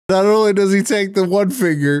Not only does he take the one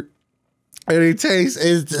finger and he tastes,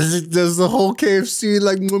 does the whole KFC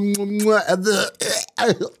like, and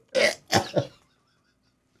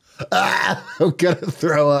I'm gonna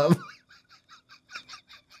throw up.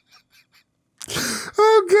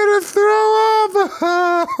 I'm gonna throw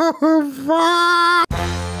up.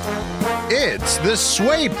 It's the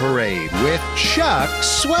Sway Parade with Chuck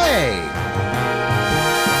Sway.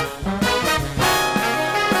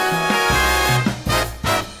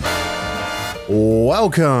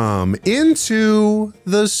 Welcome into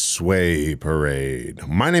the Sway Parade.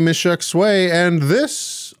 My name is Chuck Sway, and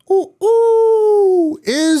this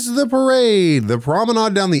is the parade, the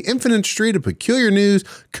promenade down the infinite street of peculiar news,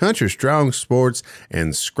 country strong sports,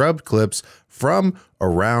 and scrubbed clips from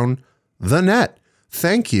around the net.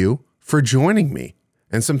 Thank you for joining me,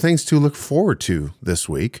 and some things to look forward to this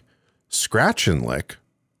week: Scratch and Lick,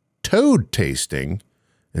 Toad Tasting,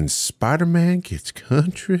 and Spiderman Gets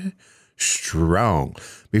Country Strong.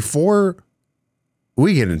 Before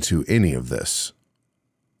we get into any of this,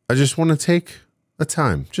 I just want to take a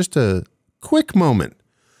time, just a quick moment,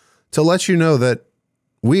 to let you know that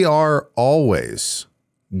we are always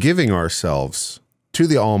giving ourselves to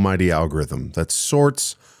the almighty algorithm that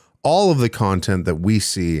sorts all of the content that we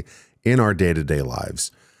see in our day-to-day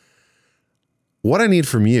lives. What I need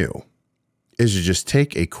from you is to just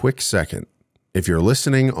take a quick second. If you're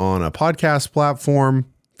listening on a podcast platform,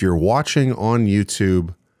 if you're watching on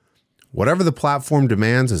YouTube, whatever the platform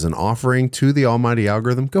demands as an offering to the almighty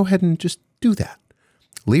algorithm, go ahead and just do that.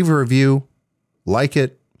 Leave a review, like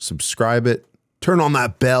it, subscribe it, turn on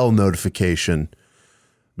that bell notification,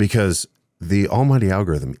 because the almighty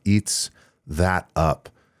algorithm eats that up.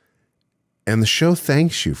 And the show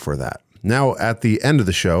thanks you for that. Now, at the end of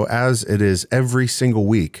the show, as it is every single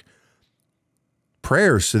week,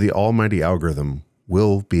 prayers to the almighty algorithm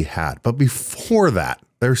will be had. But before that,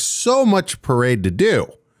 there's so much parade to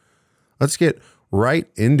do. Let's get right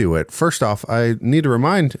into it. First off, I need to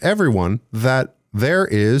remind everyone that there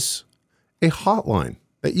is a hotline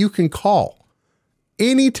that you can call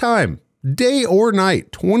anytime, day or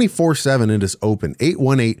night, 24/7. It is open.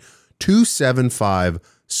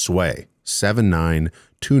 818-275-SWAY,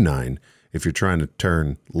 7929, if you're trying to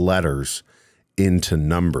turn letters into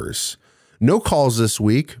numbers. No calls this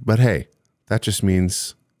week, but hey, that just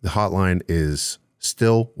means the hotline is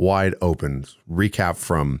still wide open. Recap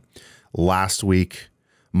from last week.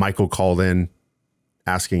 Michael called in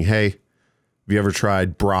asking, hey, have you ever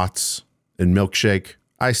tried brats and milkshake?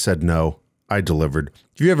 I said no. I delivered.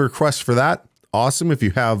 If you have a request for that, awesome. If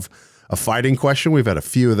you have a fighting question, we've had a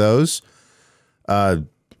few of those.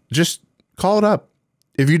 Just call it up.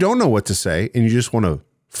 If you don't know what to say and you just want to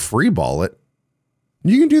free ball it,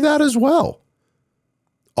 you can do that as well.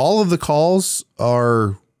 All of the calls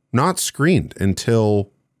are not screened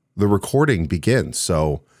until the recording begins.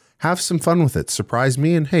 So have some fun with it. Surprise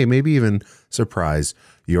me, and hey, maybe even surprise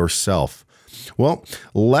yourself. Well,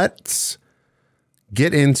 let's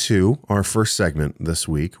get into our first segment this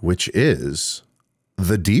week, which is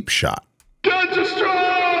the deep shot. Guns are strong!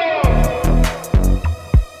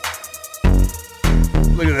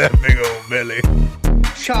 Look at that big old belly.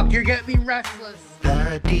 Chuck, you're getting me restless.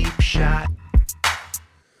 The deep shot.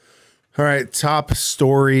 All right, top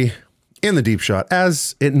story in the deep shot,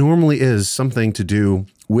 as it normally is, something to do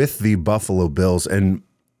with the Buffalo Bills, and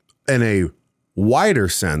in a wider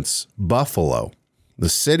sense, Buffalo, the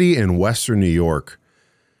city in Western New York,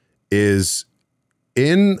 is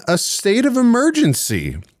in a state of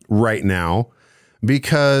emergency right now,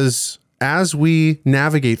 because as we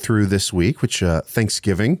navigate through this week, which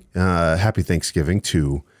Thanksgiving, happy Thanksgiving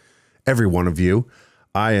to every one of you.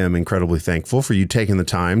 I am incredibly thankful for you taking the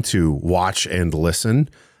time to watch and listen.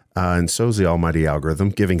 And so is the almighty algorithm,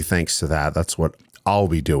 giving thanks to that. That's what I'll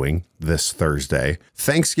be doing this Thursday.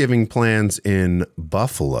 Thanksgiving plans in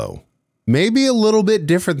Buffalo may be a little bit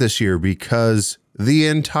different this year because the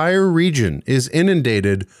entire region is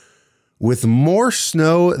inundated with more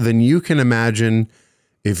snow than you can imagine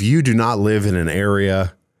if you do not live in an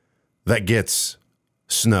area that gets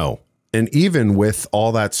snow. And even with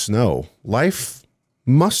all that snow, life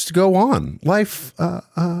must go on. Life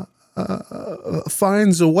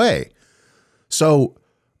finds a way. So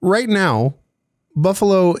right now,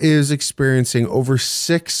 Buffalo is experiencing over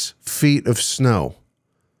 6 feet of snow.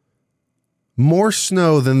 More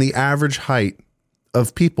snow than the average height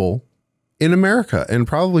of people in America, and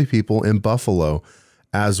probably people in Buffalo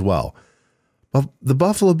as well. But the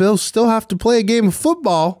Buffalo Bills still have to play a game of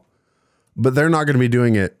football, but they're not going to be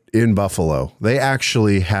doing it in Buffalo. They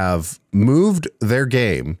actually have moved their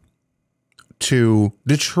game to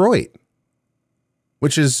Detroit.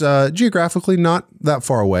 which is geographically not that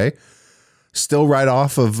far away. Still right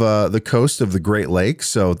off of the coast of the Great Lakes,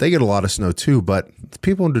 so they get a lot of snow too. But the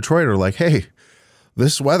people in Detroit are like, hey,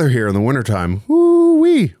 this weather here in the wintertime,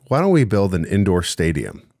 woo-wee, why don't we build an indoor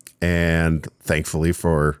stadium? And thankfully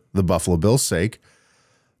for the Buffalo Bills' sake,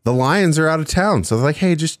 the Lions are out of town. So they're like,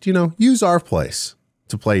 hey, just, use our place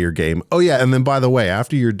to play your game. Oh, yeah, and then by the way,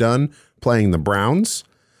 after you're done playing the Browns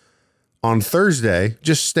on Thursday,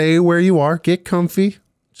 just stay where you are, get comfy,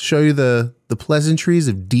 show you the pleasantries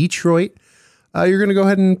of Detroit. You're going to go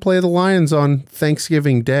ahead and play the Lions on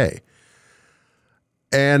Thanksgiving Day.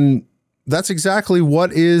 And that's exactly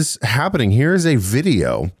what is happening. Here's a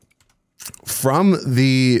video from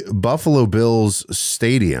the Buffalo Bills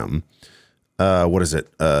Stadium. What is it?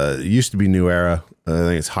 It used to be New Era. I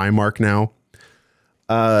think it's Highmark now.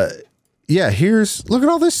 Yeah, look at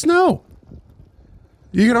all this snow.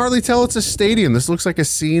 You can hardly tell it's a stadium. This looks like a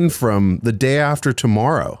scene from The Day After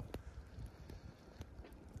Tomorrow.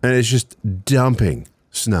 And it's just dumping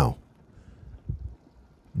snow.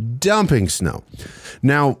 Dumping snow.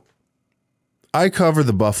 Now, I cover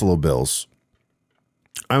the Buffalo Bills.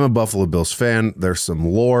 I'm a Buffalo Bills fan. There's some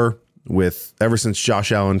lore with ever since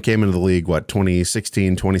Josh Allen came into the league,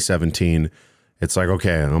 2016, 2017. It's like,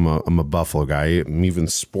 okay, I'm a Buffalo guy. I'm even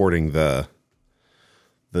sporting the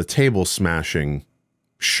table smashing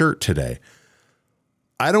shirt today.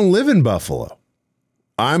 I don't live in Buffalo.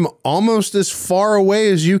 I'm almost as far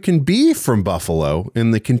away as you can be from Buffalo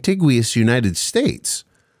in the contiguous United States.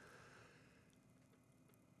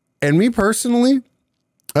 And me personally,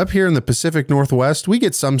 up here in the Pacific Northwest, we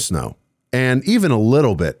get some snow, and even a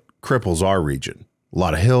little bit cripples our region. A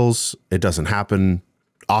lot of hills. It doesn't happen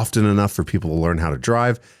often enough for people to learn how to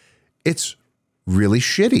drive. It's really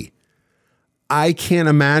shitty. I can't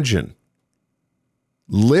imagine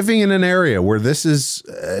living in an area where this is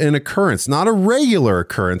an occurrence, not a regular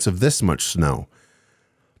occurrence of this much snow,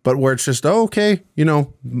 but where it's just, oh, okay,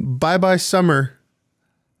 bye-bye summer.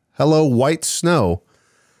 Hello, white snow.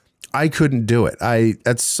 I couldn't do it.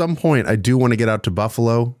 At some point, I do want to get out to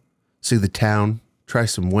Buffalo, see the town, try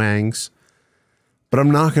some wangs, but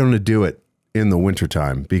I'm not going to do it in the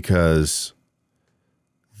wintertime because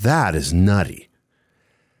that is nutty.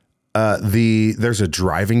 There's a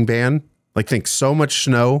driving ban. Like, think so much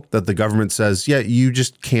snow that the government says, yeah, you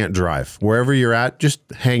just can't drive. Wherever you're at, just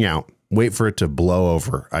hang out. Wait for it to blow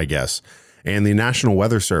over, I guess. And the National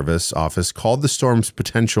Weather Service office called the storm's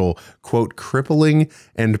potential, quote, crippling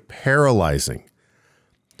and paralyzing.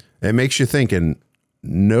 It makes you think, and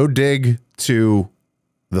no dig to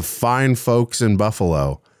the fine folks in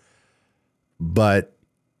Buffalo, but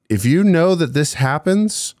if you know that this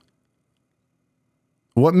happens,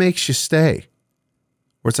 what makes you stay?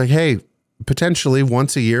 Where it's like, hey, potentially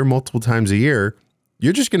once a year, multiple times a year,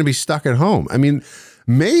 you're just going to be stuck at home. I mean,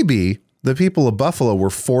 maybe the people of Buffalo were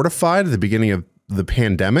fortified at the beginning of the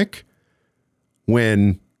pandemic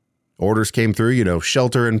when orders came through,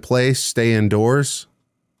 shelter in place, stay indoors.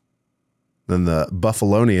 Then the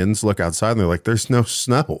Buffalonians look outside and they're like, there's no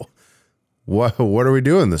snow. What are we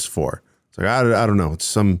doing this for? It's like, I don't know. It's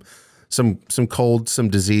some cold, some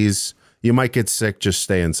disease. You might get sick. Just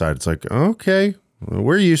stay inside. It's like, okay,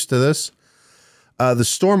 we're used to this. The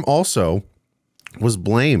storm also was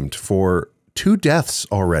blamed for 2 deaths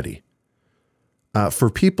already for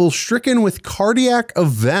people stricken with cardiac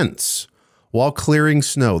events while clearing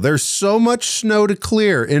snow. There's so much snow to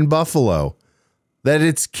clear in Buffalo that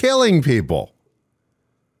it's killing people.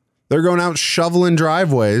 They're going out shoveling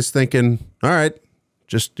driveways thinking, all right,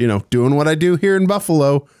 just, doing what I do here in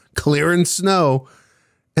Buffalo, clearing snow.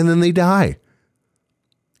 And then they die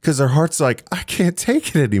because their heart's like, I can't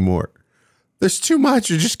take it anymore. There's too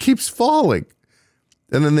much. It just keeps falling.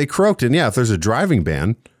 And then they croaked. And yeah, if there's a driving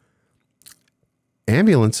ban,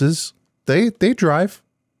 ambulances, they drive.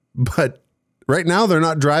 But right now they're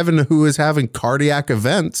not driving who is having cardiac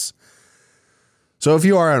events. So if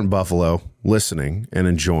you are out in Buffalo listening and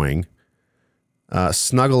enjoying,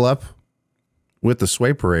 snuggle up with the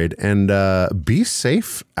Sway Parade and be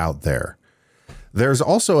safe out there. There's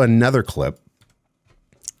also another clip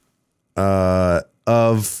of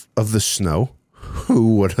the snow.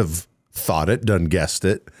 Who would have thought it, done guessed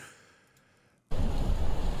it?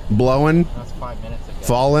 Blowing, that's 5 minutes ago.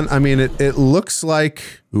 Falling. I mean, it looks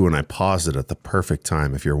like, ooh, and I paused it at the perfect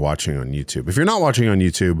time if you're watching on YouTube. If you're not watching on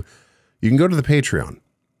YouTube, you can go to the Patreon.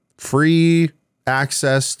 Free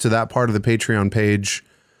access to that part of the Patreon page.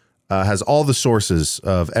 Has all the sources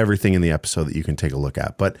of everything in the episode that you can take a look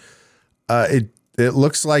at. But it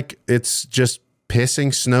looks like it's just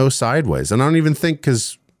pissing snow sideways. And I don't even think,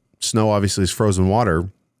 because snow obviously is frozen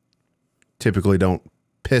water, typically don't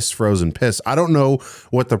frozen piss. I don't know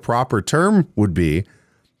what the proper term would be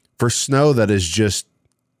for snow that is just,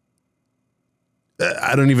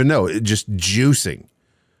 I don't even know, just juicing,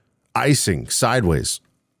 icing sideways.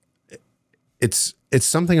 It's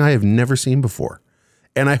something I have never seen before,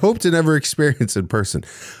 and I hope to never experience in person.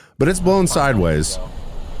 But it's blown sideways,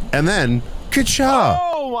 and then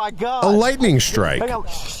ka-cha! Oh my God! A lightning strike. Hang on.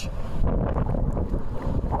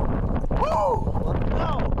 Whoa!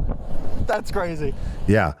 No. That's crazy.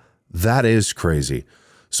 Yeah, that is crazy.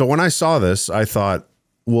 So when I saw this, I thought,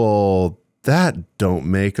 well, that don't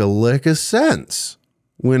make a lick of sense.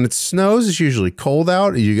 When it snows, it's usually cold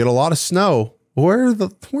out. You get a lot of snow. Where's the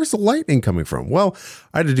lightning coming from? Well,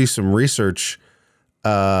 I had to do some research.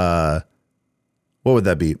 What would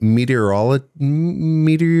that be?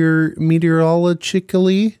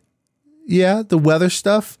 Meteorologically? Yeah, the weather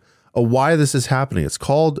stuff of why this is happening. It's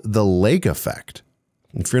called the lake effect.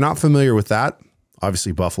 If you're not familiar with that,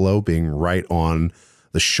 obviously Buffalo being right on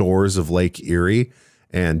the shores of Lake Erie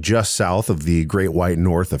and just south of the Great White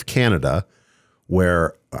North of Canada,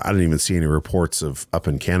 where I didn't even see any reports of up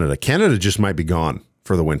in Canada. Canada just might be gone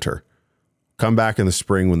for the winter. Come back in the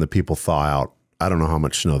spring when the people thaw out. I don't know how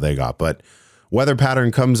much snow they got, but weather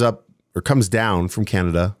pattern comes up or comes down from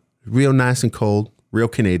Canada. Real nice and cold, real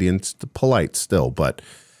Canadian, it's polite still, but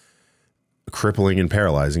crippling and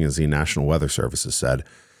paralyzing, as the National Weather Service has said.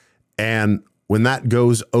 And when that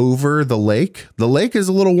goes over the lake is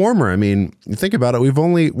a little warmer. I mean, you think about it,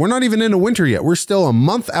 we're not even into winter yet. We're still a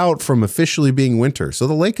month out from officially being winter. So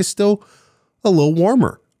the lake is still a little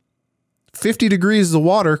warmer. 50 degrees is the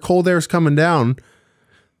water, cold air is coming down.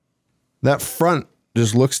 That front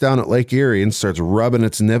just looks down at Lake Erie and starts rubbing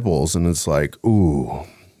its nipples. And it's like, ooh,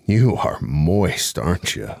 you are moist,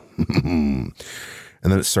 aren't you?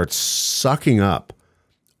 And then it starts sucking up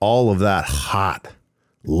all of that hot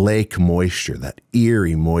lake moisture, that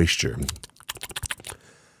Erie moisture,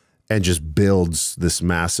 and just builds this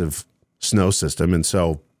massive snow system. And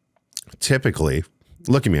so typically,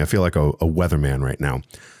 look at me, I feel like a weatherman right now.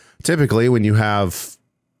 Typically, when you have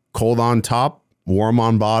cold on top, warm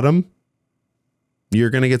on bottom, you're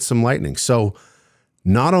going to get some lightning. So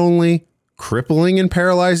not only crippling and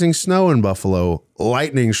paralyzing snow in Buffalo,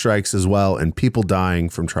 lightning strikes as well, and people dying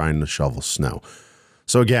from trying to shovel snow.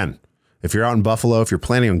 So again, if you're out in Buffalo, if you're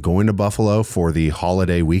planning on going to Buffalo for the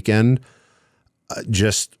holiday weekend,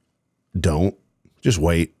 just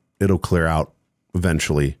wait. It'll clear out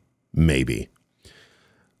eventually, maybe.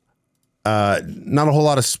 Not a whole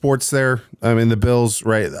lot of sports there. I mean, the Bills,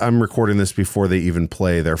 right? I'm recording this before they even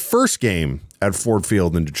play their first game at Ford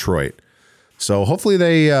Field in Detroit. So hopefully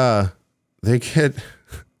they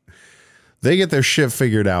get their shit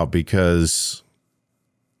figured out, because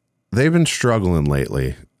they've been struggling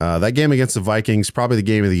lately. That game against the Vikings, probably the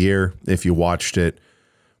game of the year if you watched it.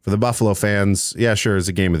 For the Buffalo fans, yeah, sure, it's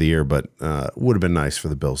a game of the year, but would have been nice for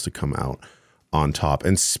the Bills to come out on top.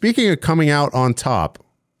 And speaking of coming out on top,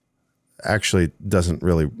 actually doesn't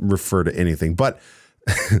really refer to anything, but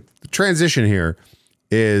the transition here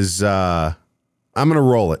is I'm going to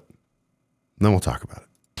roll it, and then we'll talk about it.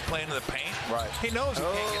 Playing in the paint. Right. He knows he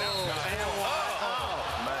can't get out.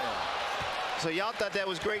 Man. So y'all thought that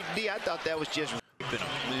was great D. I thought that was just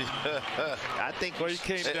I think Well, he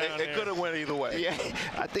came down it could have went either way. Yeah,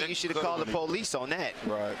 I think you should have called the police on that.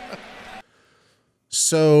 Right.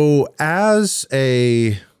 So as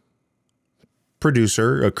a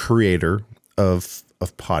producer, a creator of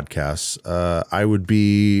podcasts, I would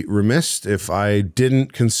be remiss if I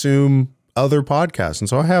didn't consume other podcasts. And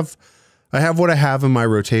so I have what I have in my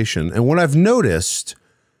rotation. And what I've noticed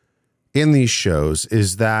in these shows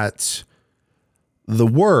is that the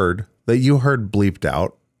word that you heard bleeped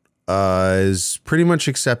out is pretty much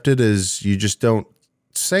accepted as you just don't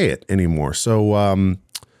say it anymore. So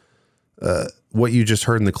what you just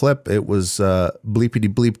heard in the clip, it was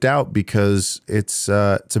bleepity bleeped out because it's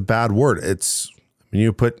a bad word. It's when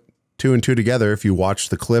you put two and two together, if you watch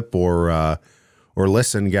the clip or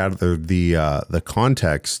listen, gather the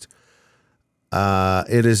context.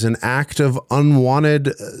 It is an act of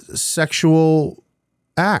unwanted sexual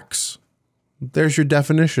acts. There's your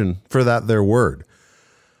definition for that there word.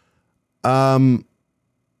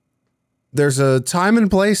 There's a time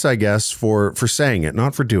and place, I guess, for saying it,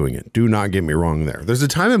 not for doing it. Do not get me wrong there. There's a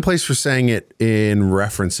time and place for saying it in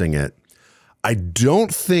referencing it. I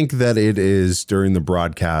don't think that it is during the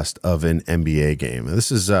broadcast of an NBA game.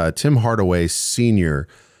 This is Tim Hardaway Sr.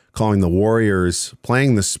 calling the Warriors,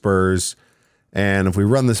 playing the Spurs. And if we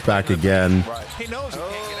run this back again, He knows he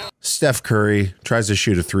can't get out. Steph Curry tries to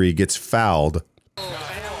shoot a three, gets fouled.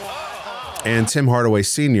 And Tim Hardaway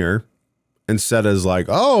Sr., instead is like,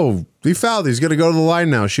 oh, he fouled. He's going to go to the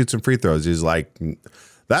line now, shoot some free throws. He's like,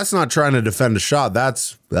 that's not trying to defend a shot.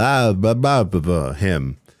 That's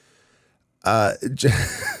him.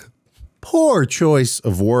 Poor choice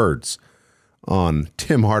of words on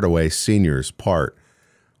Tim Hardaway Sr.'s part.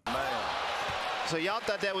 So y'all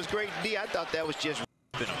thought that was great D. I thought that was just.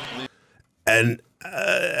 And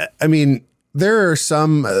I mean, there are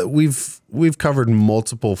some we've covered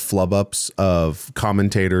multiple flub ups of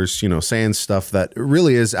commentators, you know, saying stuff that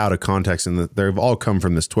really is out of context, and that they've all come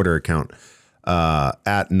from this Twitter account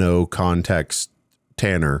at No Context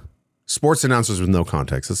Tanner, sports announcers with no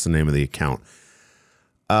context. That's the name of the account.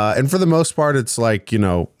 And for the most part, it's like, you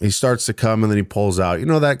know, he starts to come and then he pulls out, you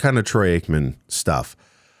know, that kind of Troy Aikman stuff.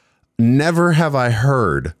 Never have I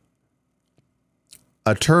heard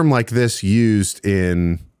a term like this used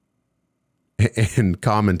in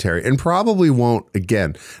commentary, and probably won't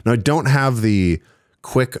again. Now, I don't have the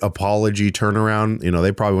quick apology turnaround. You know,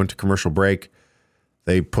 they probably went to commercial break.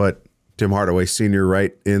 They put Tim Hardaway Sr.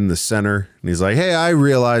 right in the center, and he's like, hey, I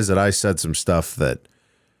realize that I said some stuff that,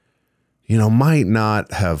 you know, might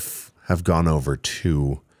not have gone over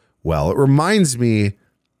too well. It reminds me,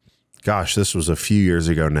 gosh, this was a few years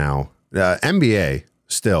ago now. NBA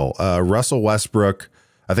still. Russell Westbrook,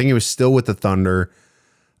 I think he was still with the Thunder.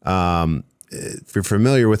 If you're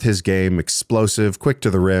familiar with his game, explosive, quick to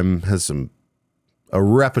the rim, has a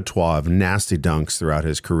repertoire of nasty dunks throughout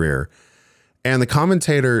his career. And the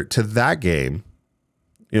commentator to that game,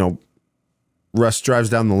 you know, Russ drives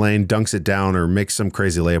down the lane, dunks it down, or makes some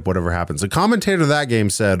crazy layup, whatever happens. The commentator to that game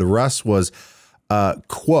said Russ was,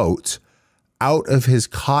 quote, out of his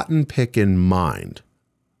cotton picking mind.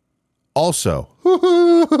 Also,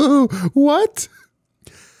 what?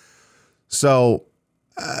 So,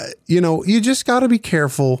 you know, you just got to be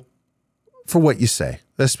careful for what you say,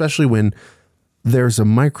 especially when there's a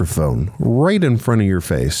microphone right in front of your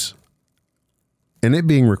face and it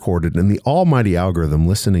being recorded and the almighty algorithm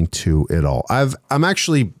listening to it all. I've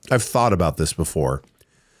thought about this before,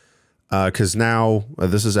 because now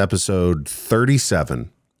this is episode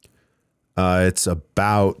 37. It's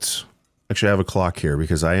about, actually I have a clock here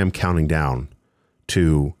because I am counting down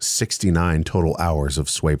to 69 total hours of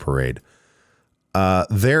Sway Parade.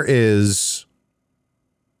 There is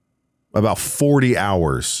about 40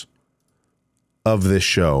 hours of this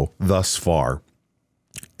show thus far.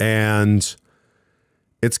 And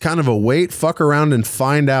it's kind of a wait, fuck around and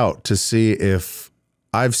find out to see if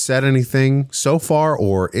I've said anything so far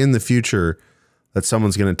or in the future that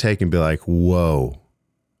someone's going to take and be like, whoa,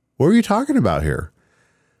 what are you talking about here?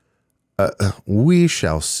 We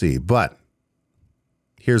shall see. But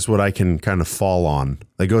here's what I can kind of fall on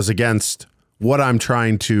that goes against what I'm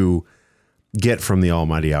trying to get from the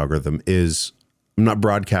almighty algorithm is I'm not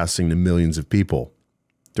broadcasting to millions of people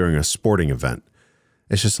during a sporting event.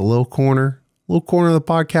 It's just a little corner of the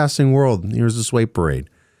podcasting world. Here's the Sway Parade.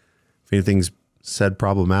 If anything's said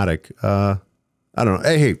problematic, I don't know.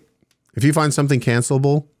 Hey, if you find something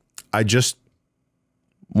cancelable, I just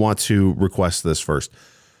want to request this first.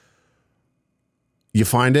 You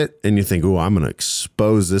find it and you think, oh, I'm going to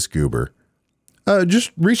expose this goober.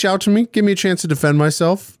 Just reach out to me. Give me a chance to defend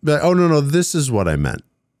myself. But, oh, no, this is what I meant.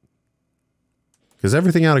 Because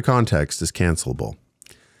everything out of context is cancelable.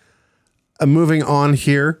 Moving on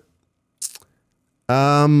here.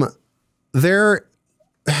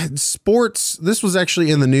 Sports. This was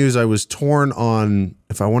actually in the news. I was torn on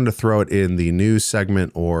if I wanted to throw it in the news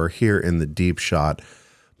segment or here in the deep shot.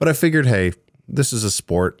 But I figured, hey, this is a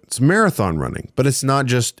sport. It's marathon running, but it's not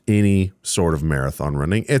just any sort of marathon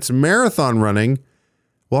running. It's marathon running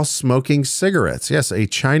while smoking cigarettes. Yes, a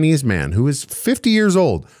Chinese man who is 50 years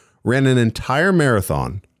old ran an entire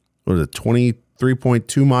marathon. What was it,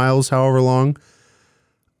 23.2 miles, however long?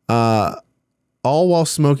 All while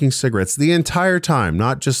smoking cigarettes the entire time,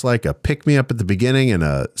 not just like a pick-me-up at the beginning and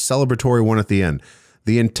a celebratory one at the end.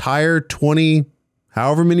 The entire 20,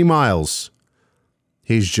 however many miles,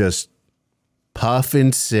 he's just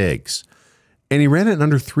puffing cigs. And he ran it in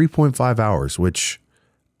under 3.5 hours, which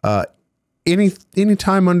any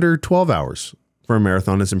time under 12 hours for a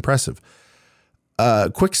marathon is impressive.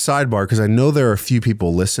 Quick sidebar, because I know there are a few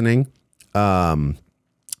people listening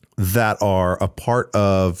that are a part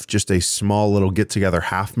of just a small little get-together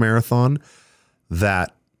half marathon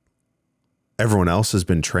that everyone else has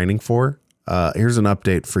been training for. Here's an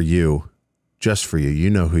update for you, just for you. You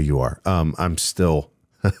know who you are. I'm still...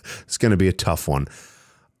 it's going to be a tough one.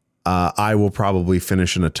 I will probably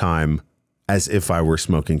finish in a time as if I were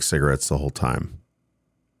smoking cigarettes the whole time,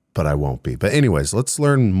 but I won't be. But anyways, let's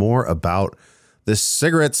learn more about this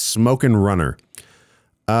cigarette smoking runner.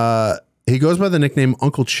 He goes by the nickname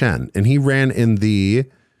Uncle Chen, and he ran in the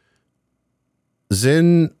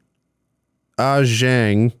Zhenjiang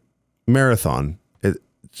Marathon.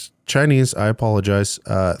 It's Chinese, I apologize.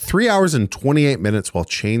 3 hours and 28 minutes while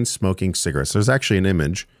chain smoking cigarettes. There's actually an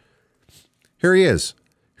image. Here he is.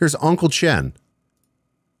 Here's Uncle Chen.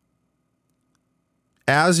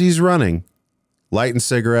 As he's running, lighting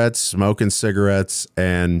cigarettes, smoking cigarettes,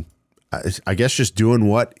 and I guess just doing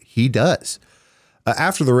what he does.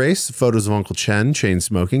 After the race, photos of Uncle Chen chain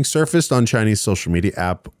smoking surfaced on Chinese social media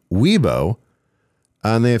app Weibo,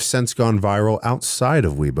 and they have since gone viral outside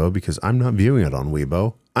of Weibo because I'm not viewing it on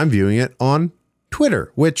Weibo. I'm viewing it on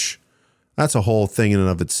Twitter, which that's a whole thing in and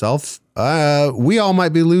of itself. We all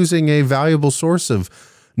might be losing a valuable source of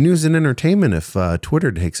news and entertainment if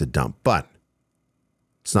Twitter takes a dump, but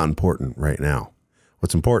it's not important right now.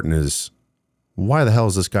 What's important is why the hell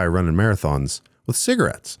is this guy running marathons with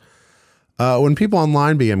cigarettes? When people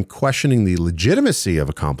online began questioning the legitimacy of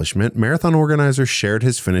accomplishment, marathon organizers shared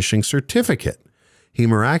his finishing certificate. He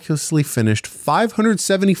miraculously finished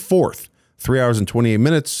 574th, 3 hours and 28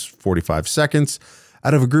 minutes, 45 seconds,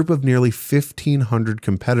 out of a group of nearly 1,500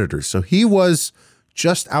 competitors. So he was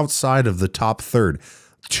just outside of the top third.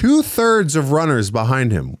 2/3 of runners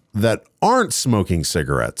behind him that aren't smoking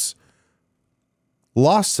cigarettes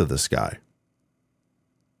lost to this guy.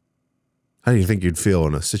 How do you think you'd feel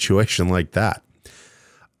in a situation like that?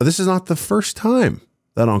 This is not the first time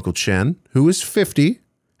that Uncle Chen, who is 50,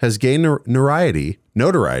 has gained notoriety,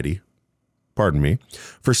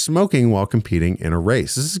 for smoking while competing in a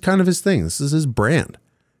race. This is kind of his thing. This is his brand.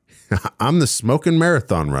 I'm the smoking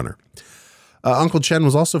marathon runner. Uncle Chen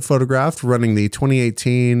was also photographed running the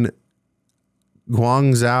 2018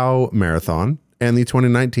 Guangzhou Marathon and the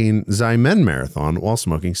 2019 Xiamen Marathon while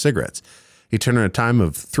smoking cigarettes. He turned in a time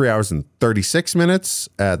of 3 hours and 36 minutes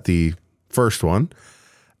at the first one.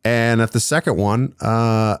 And at the second one,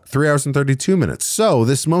 3 hours and 32 minutes. So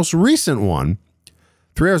this most recent one,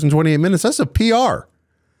 3 hours and 28 minutes, that's a PR.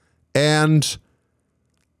 And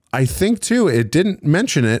I think, too, it didn't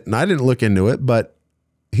mention it, and I didn't look into it, but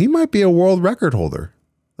he might be a world record holder.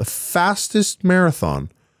 The fastest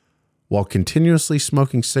marathon while continuously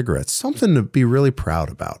smoking cigarettes. Something to be really proud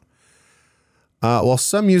about. While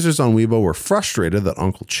some users on Weibo were frustrated that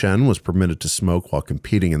Uncle Chen was permitted to smoke while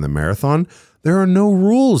competing in the marathon, there are no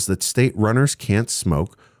rules that state runners can't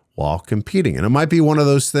smoke while competing. And it might be one of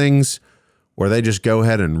those things where they just go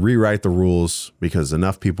ahead and rewrite the rules because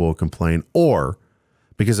enough people will complain, or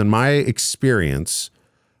because in my experience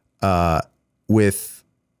with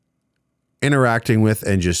interacting with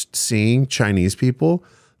and just seeing Chinese people,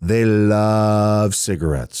 they love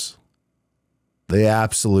cigarettes. They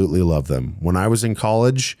absolutely love them. When I was in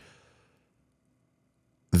college,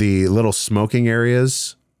 the little smoking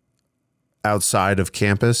areas outside of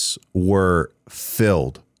campus were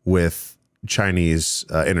filled with Chinese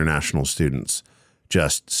international students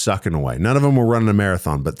just sucking away. None of them were running a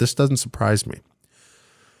marathon, but this doesn't surprise me.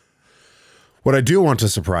 What I do want to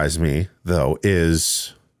surprise me, though,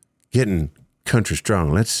 is getting country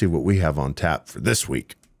strong. Let's see what we have on tap for this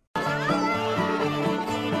week.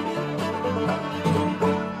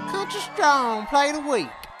 Strong play of the week.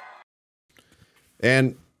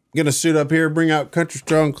 And I'm going to suit up here, bring out Country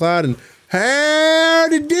Strong Cloud, and how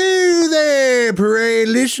to do there, parade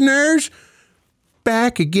listeners.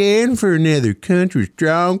 Back again for another Country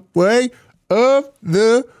Strong Play of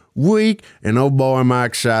the Week. And oh boy, am I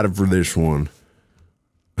excited for this one.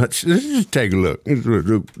 Let's just take a look.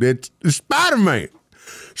 It's Spiderman.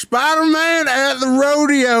 Spiderman at the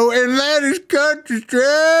rodeo, and that is Country Strong.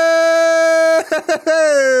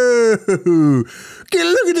 Okay,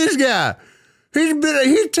 look at this guy.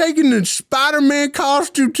 He's taking the Spider-Man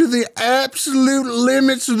costume to the absolute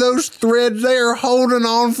limits of those threads. They are holding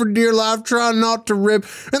on for dear life, trying not to rip.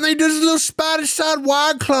 And they does a little spider-side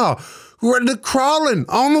wide claw. They're crawling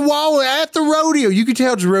on the wall at the rodeo. You can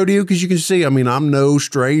tell it's a rodeo because you can see, I mean, I'm no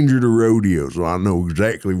stranger to rodeo, so I know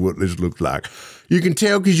exactly what this looks like. You can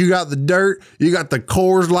tell because you got the dirt, you got the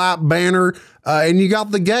Coors Light banner, and you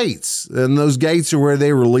got the gates. And those gates are where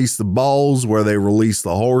they release the bulls, where they release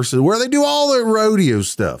the horses, where they do all their rodeo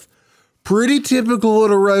stuff. Pretty typical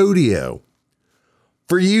at a rodeo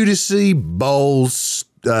for you to see bulls.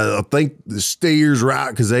 I think the steers,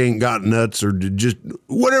 right, because they ain't got nuts, or just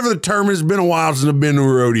whatever the term is. Been a while since I've been to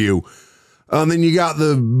a rodeo. Then you got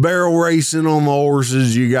the barrel racing on the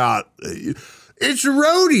horses. You got, it's a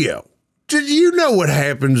rodeo. You know what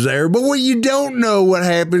happens there, but what you don't know what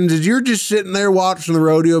happens is you're just sitting there watching the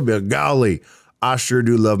rodeo, be like, golly, I sure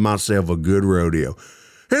do love myself a good rodeo.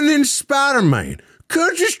 And then Spider-Man,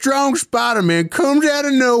 Country Strong Spider-Man, comes out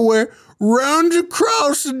of nowhere, runs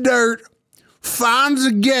across the dirt, finds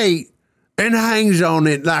a gate and hangs on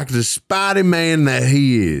it like the Spiderman that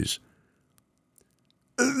he is.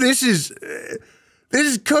 This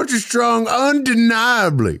is Country Strong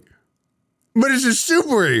undeniably. But it's a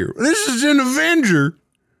superhero. This is an Avenger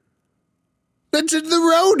that's at the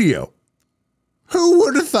rodeo. Who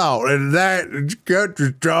would have thought that is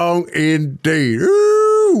Country Strong indeed?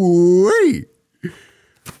 Ooh-wee.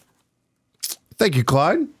 Thank you,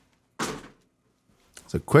 Clyde.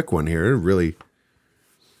 It's a quick one here. Really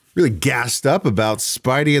gassed up about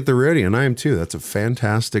Spidey at the rodeo, and I am too. That's a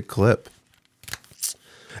fantastic clip.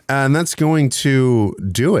 And that's going to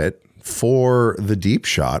do it for the deep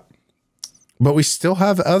shot. But we still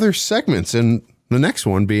have other segments, and the next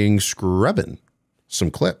one being scrubbing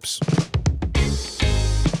some clips.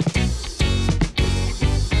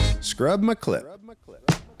 Scrub my clip.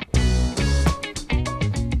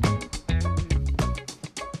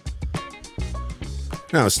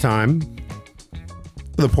 Now it's time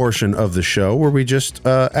for the portion of the show where we just,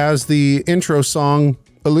 as the intro song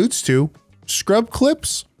alludes to, scrub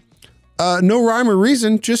clips. No rhyme or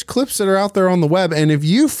reason, just clips that are out there on the web. And if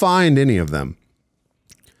you find any of them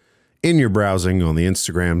in your browsing on the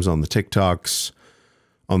Instagrams, on the TikToks,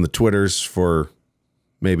 on the Twitters for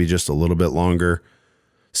maybe just a little bit longer,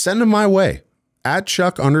 send them my way at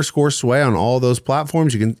Chuck_Sway on all those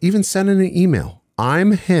platforms. You can even send in an email.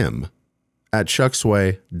 I'm him at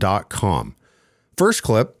chucksway.com. First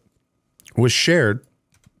clip was shared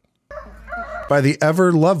by the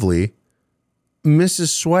ever lovely Mrs.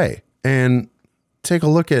 Sway. And take a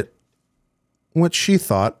look at what she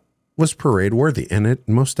thought was parade worthy. And it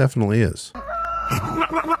most definitely is.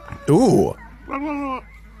 Ooh.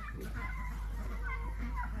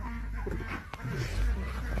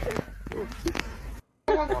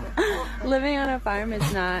 Living on a farm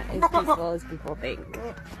is not as peaceful as people think.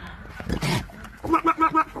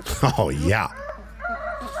 Oh, yeah.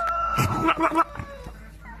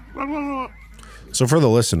 So for the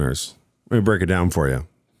listeners, let me break it down for you.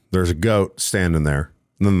 There's a goat standing there,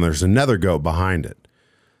 and then there's another goat behind it.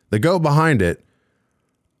 The goat behind it,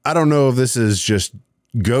 I don't know if this is just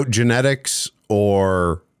goat genetics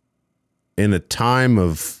or in a time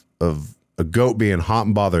of a goat being hot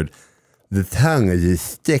and bothered, the tongue is just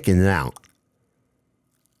sticking out.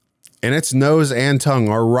 And its nose and tongue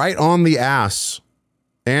are right on the ass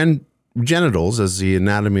and genitals, as the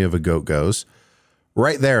anatomy of a goat goes,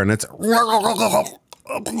 right there. And it's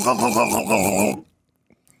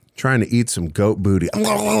trying to eat some goat booty.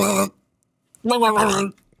 Well,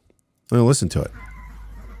 listen to it.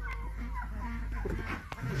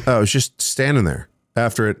 Oh, it's just standing there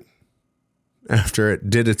after it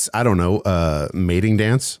did its, I don't know, mating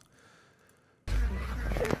dance.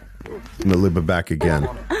 I'm gonna loop it back again.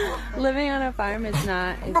 Living on a farm is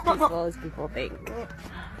not as peaceful as people think.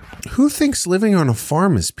 Who thinks living on a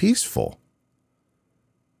farm is peaceful?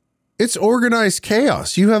 It's organized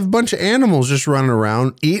chaos. You have a bunch of animals just running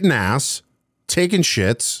around, eating ass, taking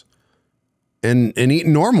shits, and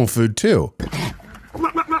eating normal food too.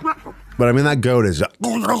 But I mean, that goat is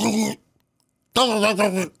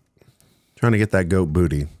trying to get that goat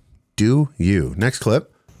booty. Do you? Next clip.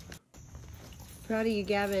 Proud of you,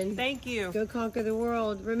 Gavin. Thank you. Go conquer the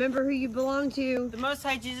world. Remember who you belong to. The Most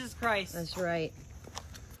High Jesus Christ. That's right.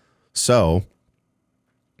 So,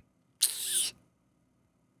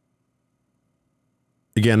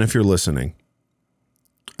 again, if you're listening,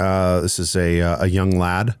 this is a young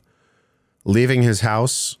lad leaving his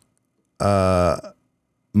house.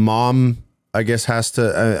 Mom, I guess, has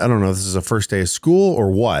to, I don't know if this is a first day of school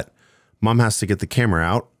or what. Mom has to get the camera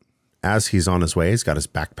out as he's on his way. He's got his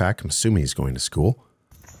backpack. I'm assuming he's going to school.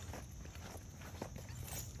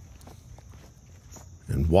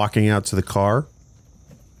 And walking out to the car.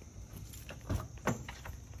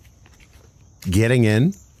 Getting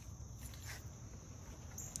in.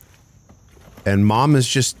 And Mom is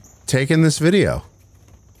just taking this video.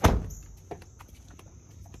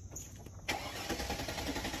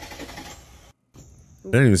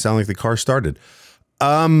 It didn't even sound like the car started.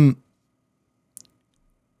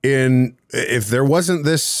 If there wasn't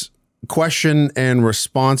this question and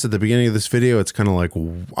response at the beginning of this video, it's kind of like,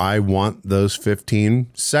 I want those 15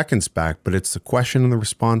 seconds back, but it's the question and the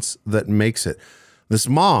response that makes it. This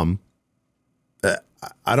mom,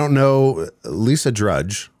 I don't know, Lisa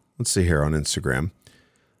Drudge, let's see here on Instagram.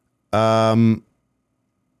 I mean,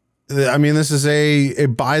 this is a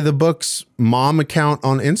by the books mom account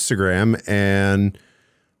on Instagram, and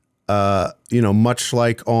you know, much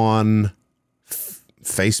like on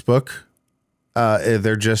Facebook,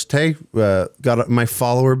 they're just, hey, got my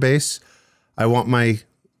follower base. I want my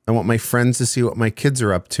friends to see what my kids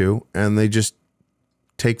are up to, and they just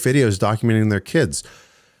take videos documenting their kids.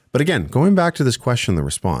 But again, going back to this question, the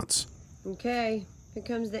response. Okay, here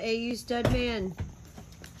comes the AU stud man.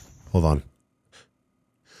 Hold on.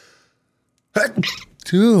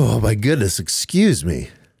 Oh my goodness, excuse me.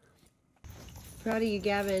 Proud of you,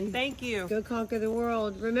 Gavin. Thank you. Go conquer the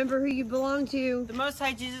world. Remember who you belong to. The Most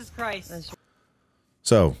High Jesus Christ. That's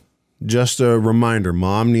So, just a reminder,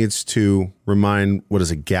 Mom needs to remind, what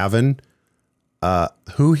is it, Gavin,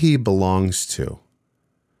 who he belongs to.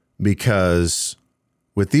 Because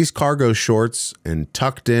with these cargo shorts and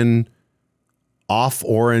tucked in off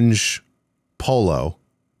orange polo,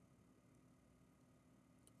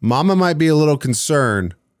 Mama might be a little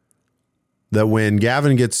concerned that when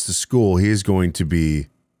Gavin gets to school, he's going to be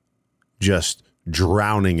just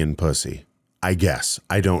drowning in pussy. I guess.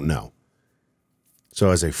 I don't know. So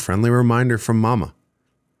as a friendly reminder from Mama,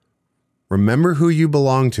 remember who you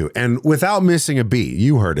belong to. And without missing a beat,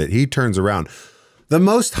 you heard it. He turns around. The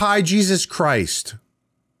Most High Jesus Christ.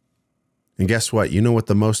 And guess what? You know what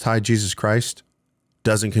the Most High Jesus Christ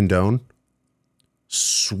doesn't condone?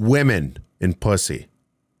 Swimming in pussy.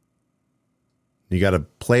 You got to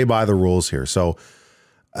play by the rules here. So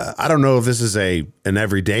I don't know if this is an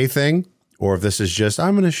everyday thing or if this is just,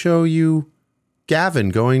 I'm going to show you Gavin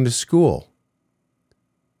going to school.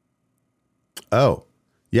 Oh,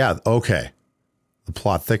 yeah. Okay. The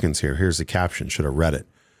plot thickens here. Here's the caption. Should have read it.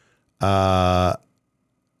 Go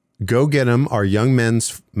Get 'Em, our young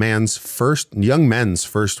men's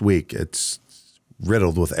first week. It's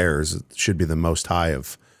riddled with errors. It should be the Most High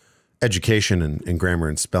of education and grammar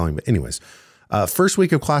and spelling. But anyways, first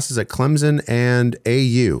week of classes at Clemson and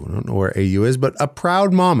AU. I don't know where AU is, but a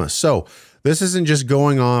proud mama. So this isn't just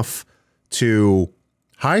going off to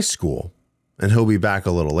high school and he'll be back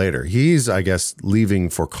a little later. He's, I guess, leaving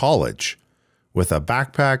for college with a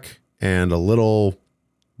backpack and a little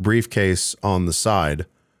briefcase on the side.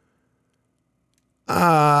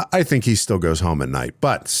 I think he still goes home at night,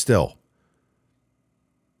 but still.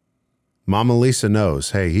 Mama Lisa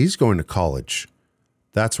knows, hey, he's going to college.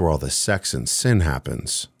 That's where all the sex and sin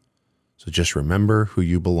happens. So just remember who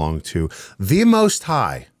you belong to. The Most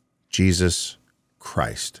High, Jesus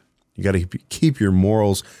Christ. You got to keep your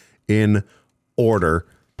morals in order.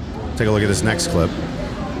 Take a look at this next clip.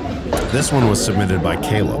 This one was submitted by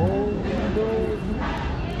Caleb.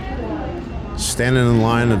 Standing in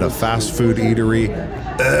line at a fast food eatery.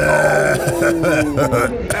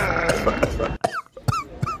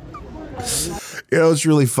 You know what's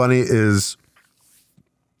really funny is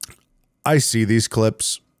I see these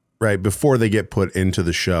clips right before they get put into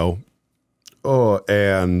the show. Oh,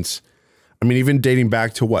 and I mean, even dating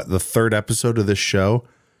back to what, the third episode of this show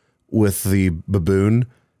with the baboon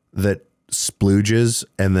that splooges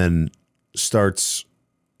and then starts,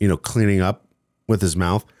 cleaning up with his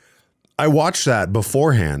mouth. I watched that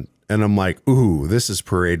beforehand and I'm like, ooh, this is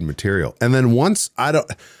parade material. And then once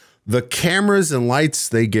the cameras and lights,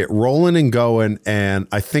 they get rolling and going and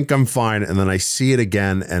I think I'm fine. And then I see it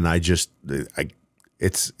again and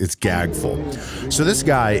it's gagful. So this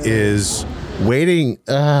guy is waiting.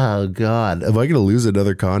 Oh God, am I going to lose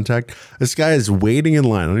another contact? This guy is waiting in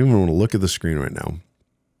line. I don't even want to look at the screen right now.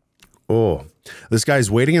 Oh, this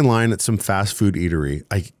guy's waiting in line at some fast food eatery.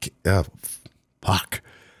 Fuck.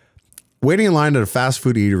 Waiting in line at a fast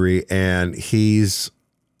food eatery and he's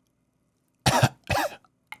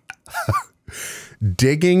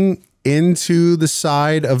digging into the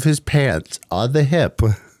side of his pants on the hip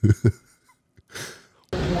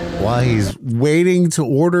while he's waiting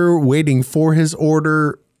for his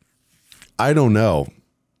order. I don't know.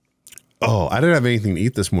 Oh, I didn't have anything to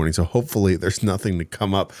eat this morning, so hopefully there's nothing to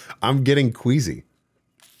come up. I'm getting queasy.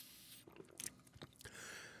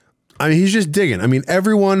 I mean, he's just digging. I mean,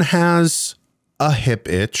 everyone has a hip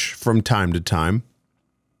itch from time to time.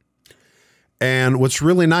 And what's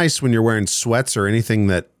really nice when you're wearing sweats or anything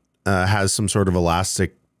that has some sort of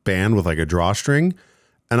elastic band with like a drawstring,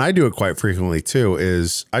 and I do it quite frequently too,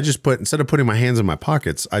 is I just instead of putting my hands in my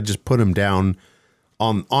pockets, I just put them down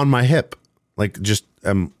on my hip. Like just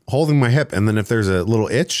I'm holding my hip. And then if there's a little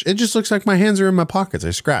itch, it just looks like my hands are in my pockets. I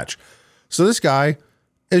scratch. So this guy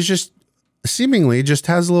is just seemingly just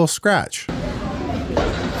has a little scratch.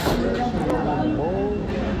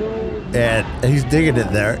 And he's digging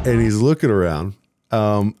it there and he's looking around.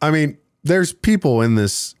 I mean, there's people in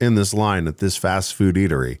this line at this fast food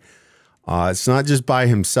eatery. It's not just by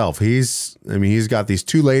himself. He's got these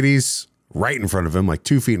two ladies right in front of him, like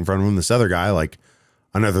 2 feet in front of him. This other guy, like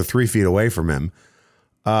another 3 feet away from him.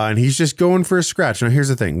 And he's just going for a scratch. Now, here's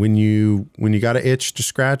the thing. When you got an itch to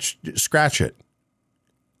scratch it.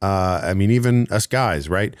 I mean, even us guys,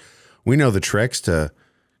 right? We know the tricks to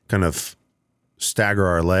kind of stagger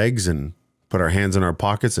our legs and put our hands in our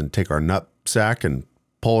pockets and take our nut sack and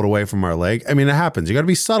pull it away from our leg. I mean, it happens. You got to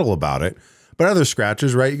be subtle about it. But other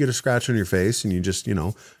scratches, right? You get a scratch on your face and you just, you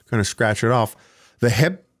know, kind of scratch it off. The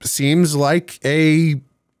hip seems like a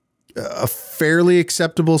fairly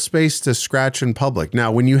acceptable space to scratch in public.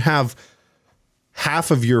 Now, when you have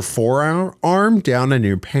half of your forearm down in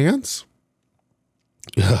your pants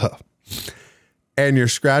and you're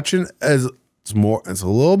scratching, it's a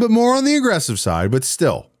little bit more on the aggressive side, but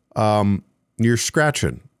still, you're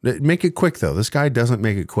scratching. Make it quick though. This guy doesn't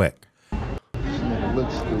make it quick.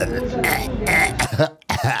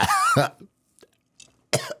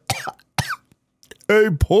 He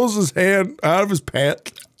pulls his hand out of his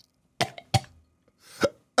pants.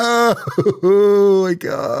 Oh my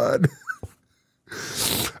God.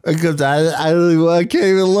 I can't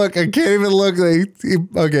even look.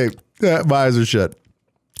 Okay. My eyes are shut.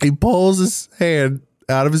 He pulls his hand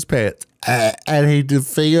out of his pants and he did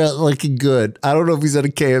figure out looking good. I don't know if he's at a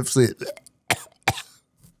KFC.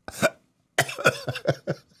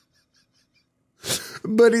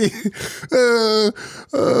 But he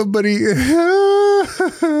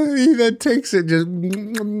then takes it just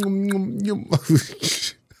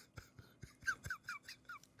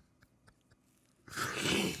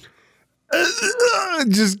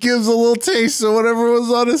just gives a little taste of whatever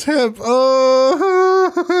was on his hip.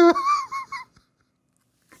 Oh,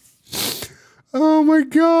 oh my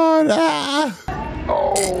God.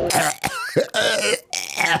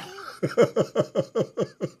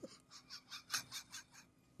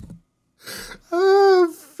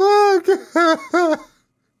 Oh, fuck.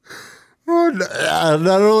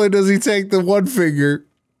 Not only does he take the one finger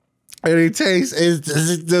and he tastes,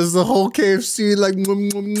 does the whole KFC like, I'm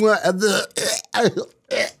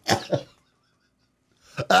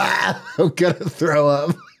gonna throw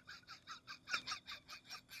up.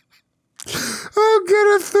 I'm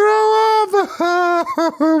gonna throw up.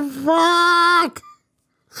 Oh, fuck.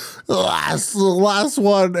 The last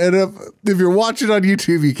one, and if you're watching on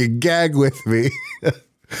YouTube, you can gag with me.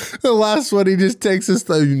 The last one, he just takes this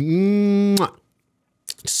thing,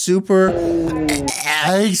 super.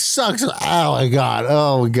 He sucks. Oh my God.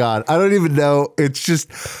 Oh my God. I don't even know. It's just,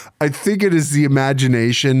 I think it is the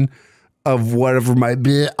imagination of whatever might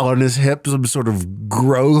be on his hip, some sort of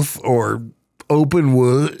growth or open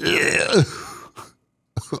wound.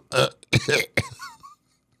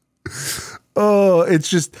 Oh, it's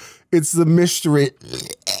just, it's the mystery.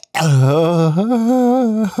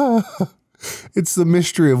 It's the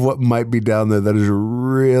mystery of what might be down there that is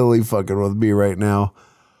really fucking with me right now.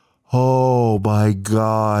 Oh my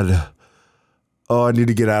God. Oh, I need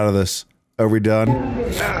to get out of this. Are we done?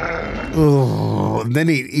 Oh, and then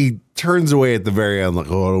he turns away at the very end like,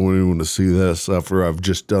 oh, I don't even want to see this after I've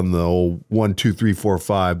just done the whole 1, 2, 3, 4,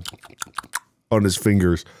 5 on his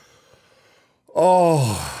fingers.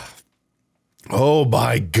 Oh. Oh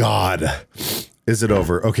my God. Is it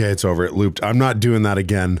over? Okay, it's over. It looped. I'm not doing that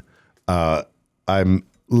again. I'm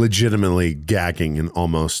legitimately gagging and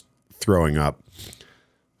almost throwing up.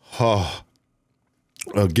 Oh,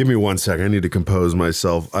 give me 1 second. I need to compose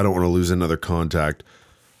myself. I don't want to lose another contact.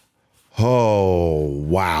 Oh,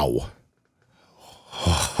 wow.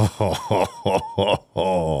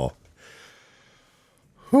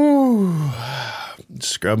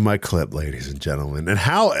 Scrub my clip, ladies and gentlemen. And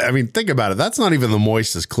how, I mean, think about it. That's not even the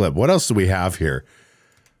moistest clip. What else do we have here?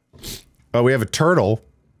 Oh, we have a turtle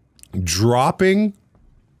dropping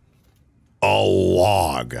a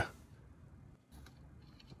log.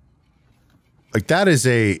 Like, that is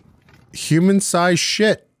a human-sized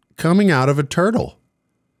shit coming out of a turtle.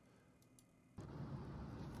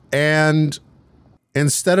 And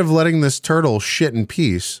instead of letting this turtle shit in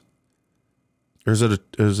peace, is it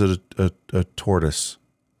a tortoise?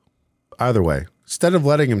 Either way, instead of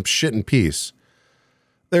letting him shit in peace,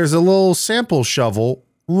 there's a little sample shovel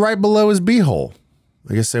right below his beehole.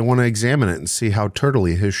 I guess they want to examine it and see how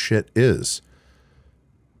turtley his shit is.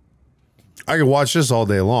 I could watch this all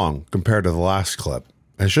day long compared to the last clip.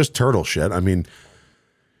 It's just turtle shit. I mean,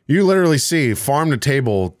 you literally see farm to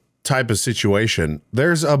table type of situation.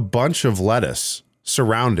 There's a bunch of lettuce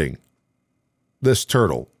surrounding this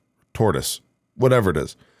tortoise, whatever it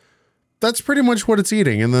is. That's pretty much what it's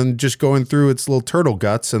eating. And then just going through its little turtle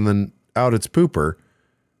guts and then out its pooper.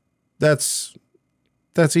 That's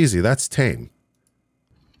easy. That's tame.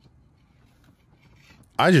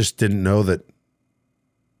 I just didn't know that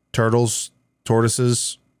turtles,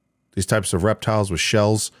 tortoises, these types of reptiles with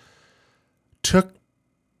shells took,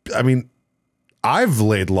 I mean, I've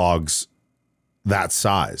laid logs that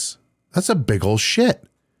size. That's a big old shit.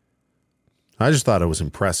 I just thought it was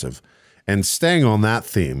impressive. And staying on that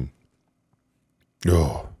theme,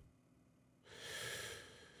 Oh.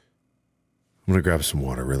 I'm going to grab some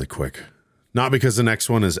water really quick. Not because the next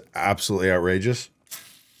one is absolutely outrageous.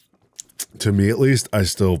 To me, at least, I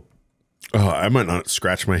still... I might not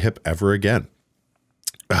scratch my hip ever again.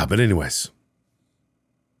 But anyways,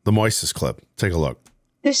 the moistest clip. Take a look.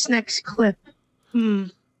 This next clip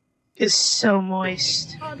is so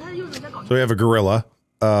moist. So we have a gorilla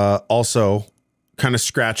also kind of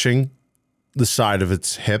scratching the side of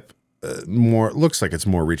its hip. Looks like it's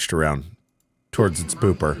more reached around towards its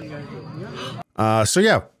pooper. So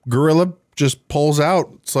yeah, gorilla just pulls out.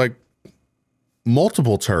 It's like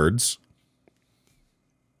multiple turds.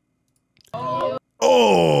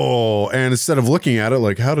 Oh, and instead of looking at it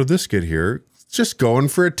like, how did this get here? It's just going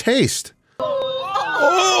for a taste.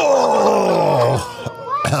 Oh,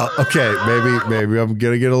 okay, maybe I'm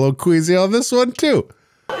gonna get a little queasy on this one too.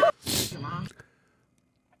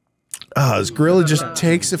 This gorilla just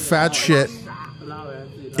takes a fat shit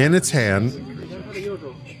in its hand,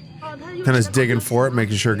 kind of is digging for it,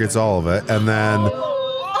 making sure it gets all of it, and then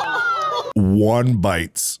one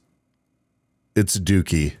bites its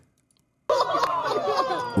dookie.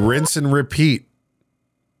 Rinse and repeat.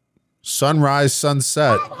 Sunrise,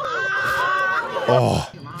 sunset. Oh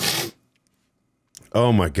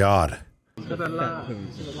my God.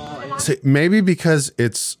 See, maybe because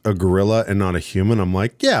it's a gorilla and not a human, I'm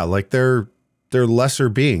like, yeah, like they're lesser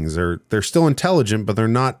beings. They're still intelligent, but they're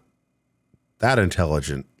not that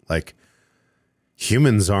intelligent. Like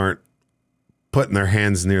humans aren't putting their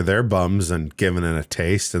hands near their bums and giving it a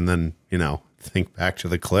taste, and then, you know, think back to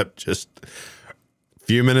the clip just a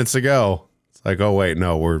few minutes ago. It's like, oh wait,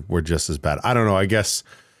 no, we're just as bad. I don't know. I guess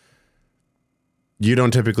you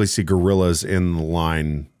don't typically see gorillas in the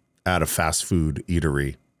line at a fast food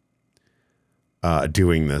eatery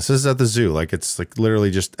doing this. This is at the zoo. Like, it's like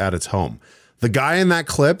literally just at its home. The guy in that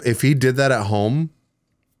clip, if he did that at home,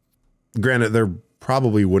 granted, there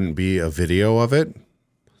probably wouldn't be a video of it.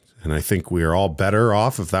 And I think we are all better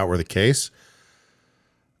off if that were the case.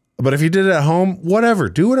 But if you did it at home, whatever.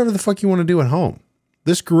 Do whatever the fuck you want to do at home.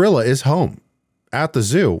 This gorilla is home at the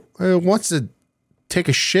zoo. It wants to take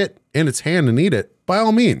a shit in its hand and eat it, by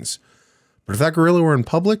all means. But if that gorilla were in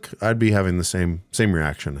public, I'd be having the same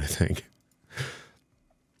reaction, I think.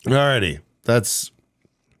 Alrighty. That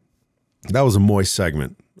was a moist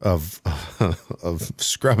segment of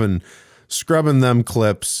scrubbing them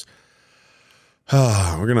clips.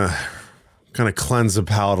 We're gonna kind of cleanse the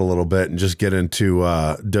palate a little bit and just get into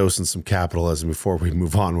dosing some capitalism before we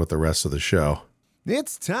move on with the rest of the show.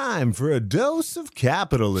 It's time for a dose of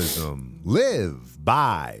capitalism. Live,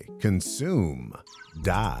 buy, consume,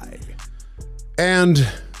 die. And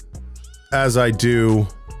as I do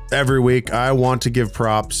every week, I want to give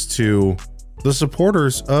props to the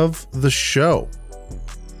supporters of the show.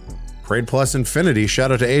 Parade Plus Infinity.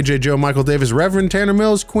 Shout out to AJ, Joe, Michael Davis, Reverend Tanner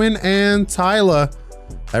Mills, Quinn, and Tyla.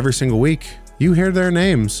 Every single week, you hear their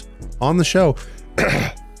names on the show.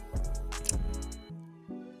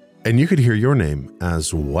 And you could hear your name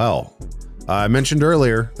as well. I mentioned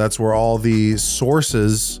earlier, that's where all the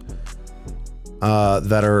sources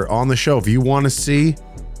that are on the show, if you want to see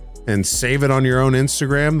and save it on your own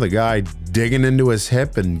Instagram, the guy digging into his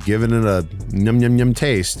hip and giving it a yum yum yum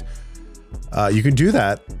taste, you can do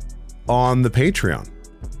that on the Patreon.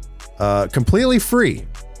 Completely free.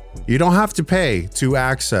 You don't have to pay to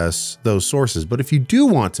access those sources, but if you do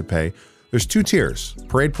want to pay, there's two tiers,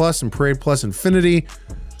 Parade Plus and Parade Plus Infinity.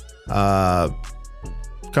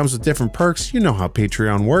 Comes with different perks. You know how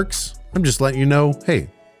Patreon works. I'm just letting you know, hey,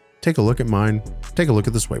 take a look at mine. Take a look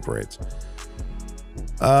at the Swipe Parades.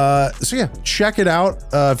 So yeah, check it out.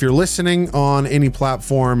 If you're listening on any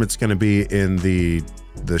platform, it's going to be in the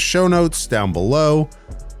show notes down below.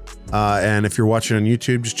 And if you're watching on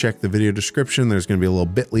YouTube, just check the video description. There's going to be a little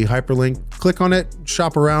bit.ly hyperlink. Click on it,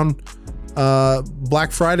 shop around.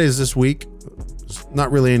 Black Friday is this week. There's not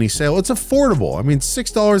really any sale. It's affordable. I mean,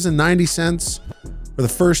 $6.90 for the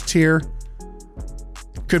first tier.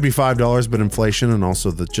 Could be $5, but inflation and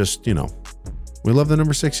also the just, you know, we love the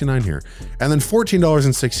number 69 here. And then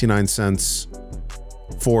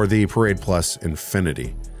 $14.69 for the Parade Plus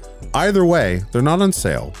Infinity. Either way, they're not on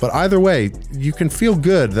sale, but either way, you can feel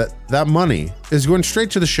good that that money is going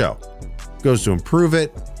straight to the show. Goes to improve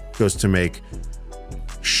it, goes to make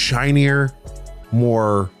shinier,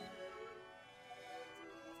 more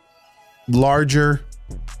larger.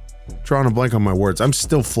 Drawing a blank on my words. I'm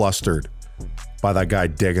still flustered by that guy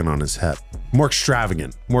digging on his head. More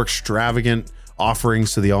extravagant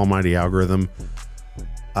offerings to the almighty algorithm.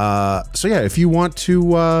 So yeah, if you want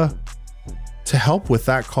to help with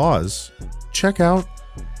that cause, check out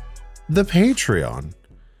the Patreon.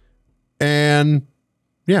 And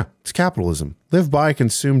Yeah, it's capitalism. Live, buy,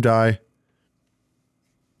 consume, die.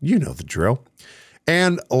 You know the drill.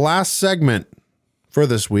 And last segment for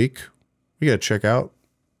this week, we got to check out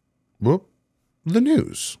the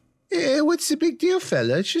news. Yeah, what's the big deal,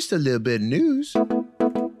 fella? It's just a little bit of news.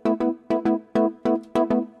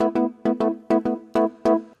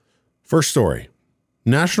 First story.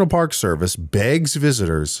 National Park Service begs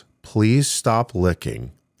visitors, please stop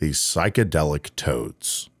licking these psychedelic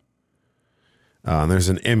toads. And there's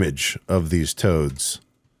an image of these toads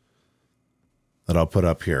that I'll put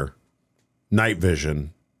up here. Night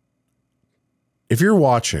vision. If you're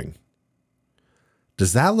watching,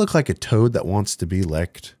 does that look like a toad that wants to be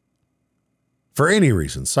licked? For any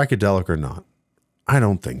reason, psychedelic or not? I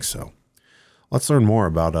don't think so. Let's learn more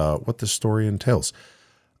about what this story entails.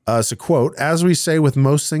 It's a quote, as we say with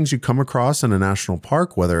most things you come across in a national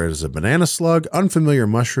park, whether it is a banana slug, unfamiliar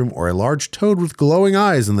mushroom, or a large toad with glowing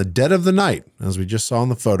eyes in the dead of the night, as we just saw in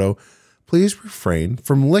the photo, please refrain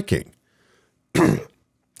from licking. The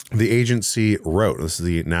agency wrote, this is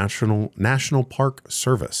the National Park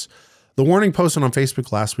Service. The warning posted on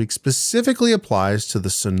Facebook last week specifically applies to the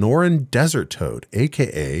Sonoran desert toad,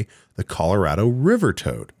 aka the Colorado River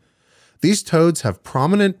toad. These toads have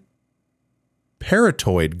prominent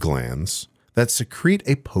parotoid glands that secrete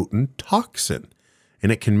a potent toxin,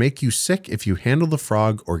 and it can make you sick if you handle the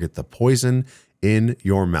frog or get the poison in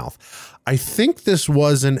your mouth. I think this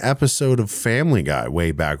was an episode of Family Guy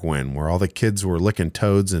way back when, where all the kids were licking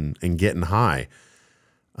toads and getting high.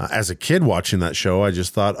 As a kid watching that show, I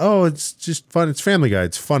just thought, oh, it's just fun. It's Family Guy.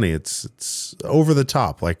 It's funny. It's over the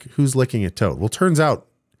top. Like, who's licking a toad? Well, turns out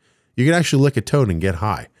you can actually lick a toad and get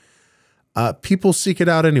high. People seek it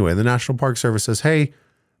out anyway. The National Park Service says, hey,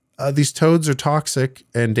 these toads are toxic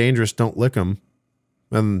and dangerous. Don't lick them.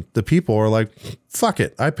 And the people are like, fuck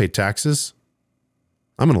it. I pay taxes.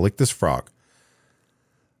 I'm going to lick this frog.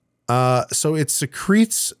 So it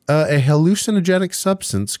secretes a hallucinogenic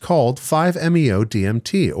substance called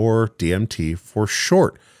 5-MeO-DMT, or DMT for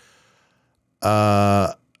short.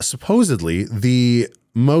 Supposedly the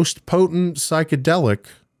most potent psychedelic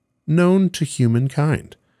known to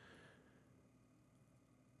humankind.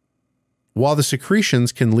 While the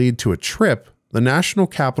secretions can lead to a trip, the National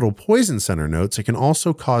Capital Poison Center notes it can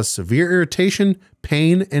also cause severe irritation,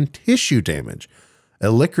 pain, and tissue damage. A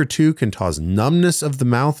lick or two can cause numbness of the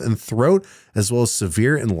mouth and throat, as well as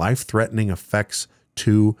severe and life-threatening effects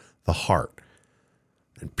to the heart.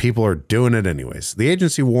 And people are doing it anyways. The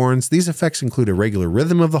agency warns these effects include irregular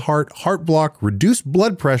rhythm of the heart, heart block, reduced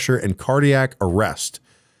blood pressure, and cardiac arrest.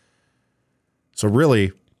 So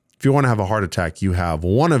really, if you want to have a heart attack, you have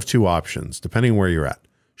one of two options, depending where you're at.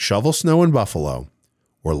 Shovel snow in Buffalo,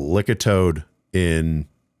 or lick a toad in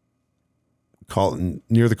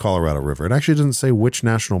near the Colorado River. It actually doesn't say which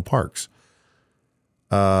national parks.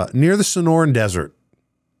 Near the Sonoran Desert,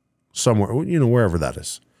 somewhere, wherever that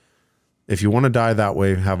is. If you want to die that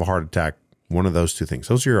way, have a heart attack, one of those two things.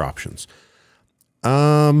 Those are your options.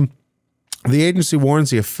 The agency warns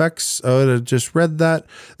the effects, I just read that.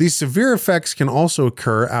 These severe effects can also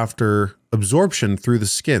occur after absorption through the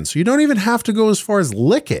skin. So you don't even have to go as far as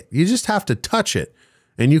lick it. You just have to touch it,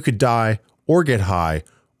 and you could die or get high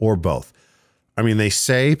or both. I mean, they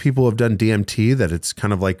say people have done DMT, that it's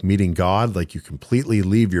kind of like meeting God, like you completely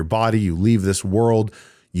leave your body, you leave this world,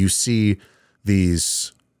 you see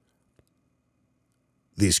these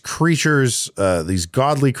creatures, these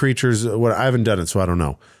godly creatures. What I haven't done it, so I don't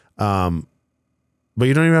know. But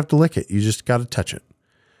you don't even have to lick it. You just got to touch it.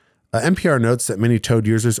 NPR notes that many toad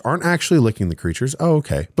users aren't actually licking the creatures. Oh,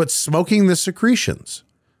 okay. But smoking the secretions.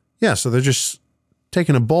 Yeah, so they're just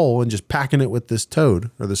taking a bowl and just packing it with this toad,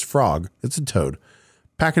 or this frog. It's a toad.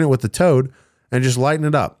 Packing it with the toad and just lighting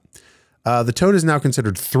it up. The toad is now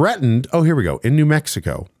considered threatened. Oh, here we go. In New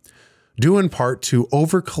Mexico, due in part to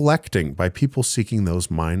over-collecting by people seeking those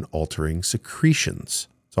mind-altering secretions.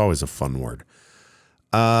 It's always a fun word.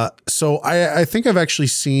 So I think I've actually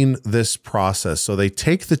seen this process. So they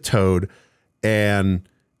take the toad and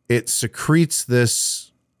it secretes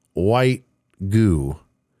this white goo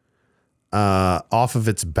off of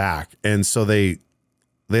its back. And so they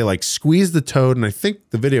like squeeze the toad. And I think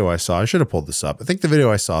the video I saw, I should have pulled this up. I think the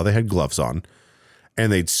video I saw, they had gloves on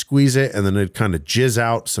and they'd squeeze it and then they'd kind of jizz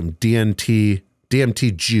out some DMT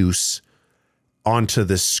juice onto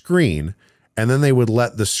this screen. And then they would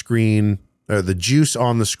let the screen, or the juice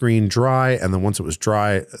on the screen, dry. And then once it was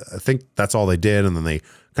dry, I think that's all they did. And then they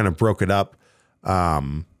kind of broke it up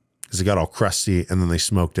because it got all crusty, and then they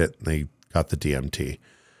smoked it and they got the DMT.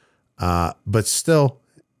 But still,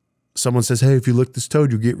 someone says, hey, if you lick this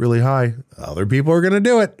toad, you get really high. Other people are going to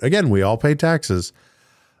do it. Again, we all pay taxes.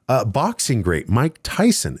 Boxing great Mike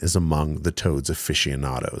Tyson is among the Toads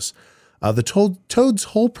aficionados. The Toad's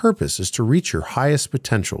whole purpose is to reach your highest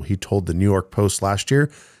potential, he told the New York Post last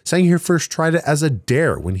year, saying he first tried it as a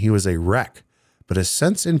dare when he was a wreck, but has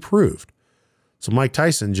since improved. So Mike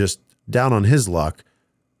Tyson just down on his luck.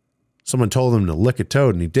 Someone told him to lick a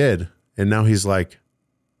toad and he did. And now he's like,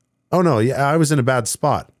 oh no, yeah, I was in a bad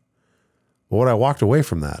spot. But what I walked away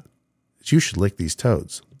from that is you should lick these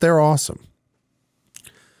toads. They're awesome.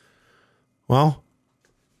 Well,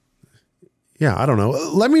 yeah, I don't know.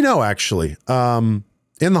 Let me know, actually, in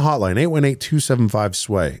the hotline,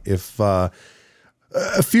 818-275-SWAY, if a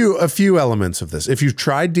few elements of this. If you've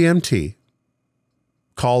tried DMT,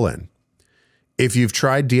 call in. If you've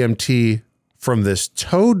tried DMT from this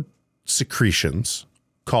toad secretions,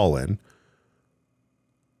 call in.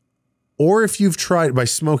 Or if you've tried by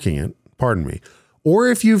smoking it, pardon me, or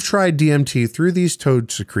if you've tried DMT through these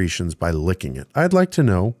toad secretions by licking it, I'd like to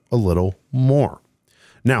know a little more.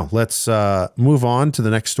 Now, let's move on to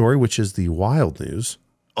the next story, which is the wild news.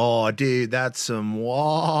 Oh, dude, that's some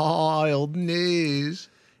wild news.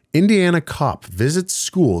 Indiana cop visits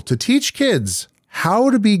school to teach kids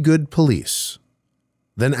how to be good police,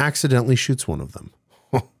 then accidentally shoots one of them.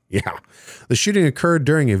 Yeah. The shooting occurred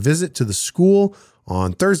during a visit to the school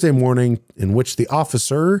on Thursday morning, in which the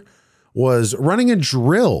officer was running a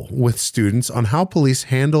drill with students on how police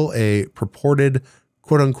handle a purported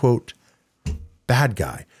quote-unquote bad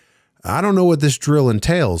guy. I don't know what this drill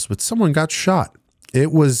entails, but someone got shot.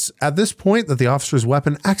 It was at this point that the officer's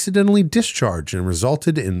weapon accidentally discharged and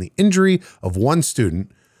resulted in the injury of one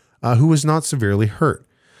student who was not severely hurt.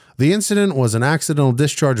 The incident was an accidental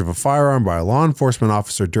discharge of a firearm by a law enforcement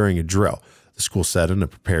officer during a drill. The school said in a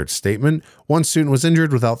prepared statement, one student was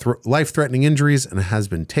injured without life-threatening injuries and has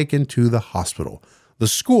been taken to the hospital. The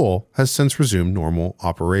school has since resumed normal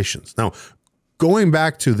operations. Now, going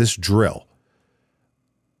back to this drill.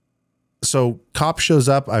 So cop shows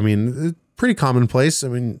up. I mean, pretty commonplace. I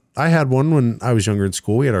mean, I had one when I was younger in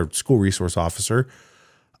school. We had our school resource officer.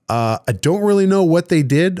 I don't really know what they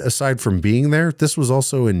did aside from being there. This was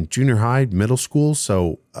also in junior high, middle school.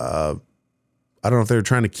 So I don't know if they were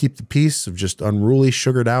trying to keep the peace of just unruly,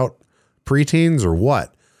 sugared out preteens or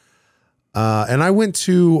what. And I went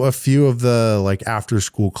to a few of the like after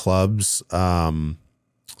school clubs.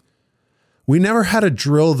 We never had a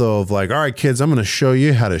drill though of like, all right, kids, I'm going to show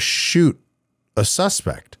you how to shoot a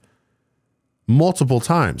suspect multiple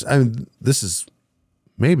times. I mean, this is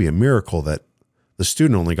maybe a miracle that the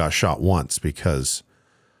student only got shot once, because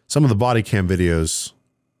some of the body cam videos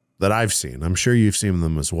that I've seen, I'm sure you've seen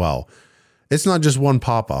them as well. It's not just one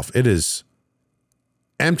pop off. It is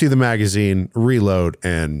empty the magazine, reload,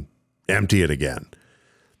 and empty it again.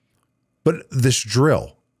 But this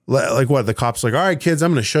drill, like what the cop's like, all right, kids,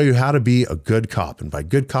 I'm going to show you how to be a good cop. And by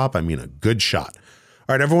good cop, I mean a good shot.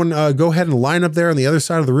 All right, everyone, go ahead and line up there on the other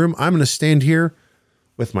side of the room. I'm going to stand here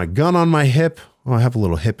with my gun on my hip. Oh, I have a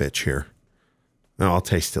little hip itch here. No, I'll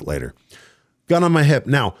taste it later. Gun on my hip.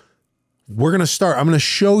 Now, we're going to start. I'm going to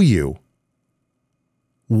show you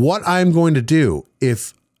what I'm going to do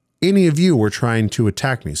if any of you were trying to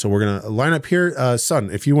attack me. So we're going to line up here.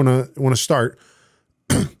 Son, if you want to start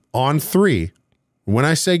on 3, when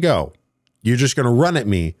I say go, you're just going to run at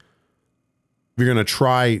me. You're going to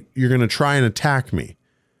try and attack me.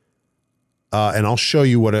 And I'll show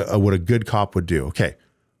you what a good cop would do. Okay.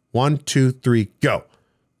 1, 2, 3, go.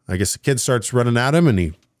 I guess the kid starts running at him and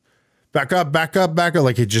he back up.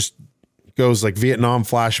 Like it just goes like Vietnam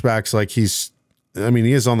flashbacks. Like he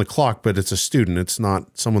is on the clock, but it's a student. It's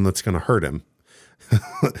not someone that's going to hurt him.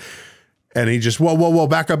 And he just, whoa,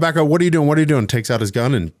 back up. What are you doing? Takes out his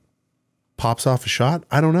gun and pops off a shot.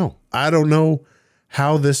 I don't know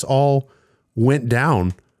how this all went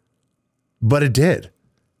down, but it did.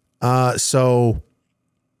 So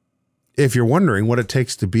if you're wondering what it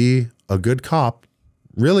takes to be a good cop,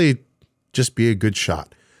 really just be a good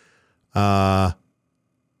shot. Have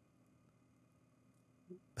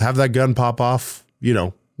that gun pop off,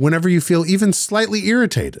 whenever you feel even slightly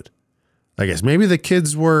irritated. I guess maybe the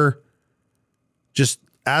kids were just,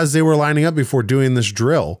 as they were lining up before doing this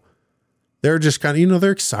drill, they're just kind of,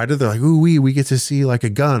 they're excited. They're like, ooh, we get to see like a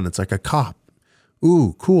gun. It's like a cop.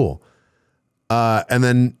 Ooh, cool. And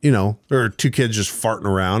then, there are 2 kids just farting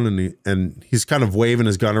around and he's kind of waving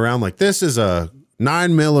his gun around like, this is a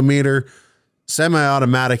 9mm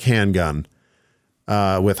semi-automatic handgun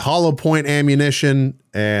with hollow point ammunition.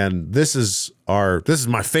 And this is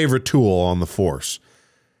my favorite tool on the force.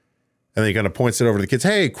 And then he kind of points it over to the kids.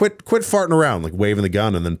 Hey, quit farting around, like waving the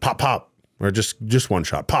gun, and then pop, or just one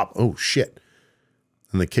shot, pop. Oh shit.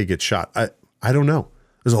 And the kid gets shot. I don't know.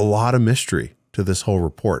 There's a lot of mystery to this whole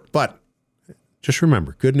report. But just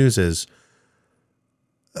remember, good news is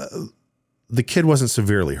the kid wasn't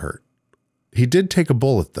severely hurt. He did take a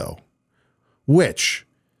bullet, though, which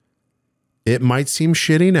it might seem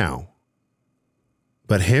shitty now,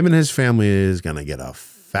 but him and his family is going to get a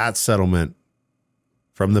fat settlement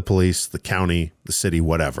from the police, the county, the city,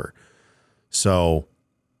 whatever. So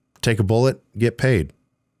take a bullet, get paid.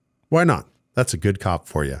 Why not? That's a good cop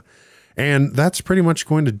for you. And that's pretty much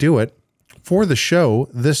going to do it for the show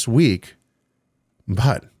this week.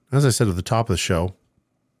 But as I said at the top of the show,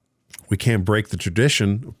 we can't break the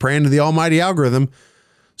tradition of praying to the almighty algorithm.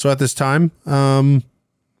 So at this time,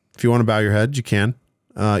 if you want to bow your head, you can.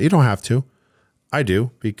 You don't have to. I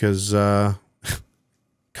do, because come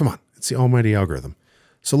on, it's the almighty algorithm.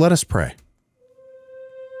 So let us pray.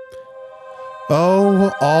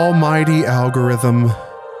 Oh, almighty algorithm,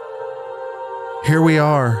 here we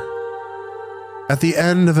are at the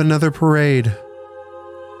end of another parade,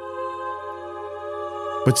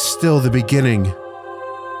 but still the beginning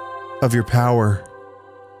of your power.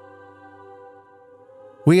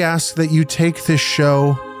 We ask that you take this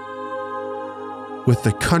show with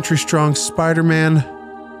the country strong Spiderman,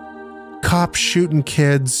 cop shooting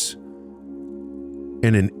kids,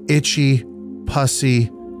 and an itchy, pussy,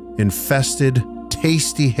 infested,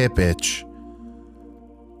 tasty hip itch,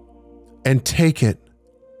 and take it,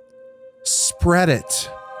 spread it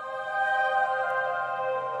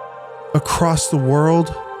across the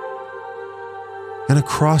world and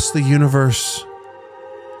across the universe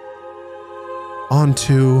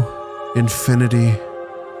onto infinity.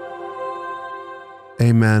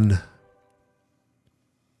 Amen.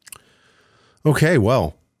 Okay,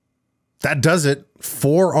 well, that does it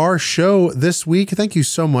for our show this week. Thank you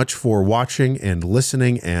so much for watching and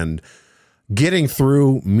listening and getting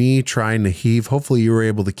through me trying to heave. Hopefully you were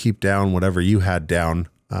able to keep down whatever you had down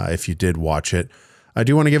if you did watch it. I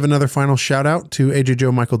do want to give another final shout out to AJ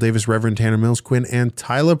Joe, Michael Davis, Reverend Tanner Mills, Quinn, and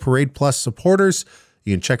Tyler, Parade Plus supporters.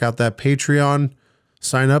 You can check out that Patreon,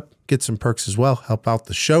 sign up, get some perks as well, help out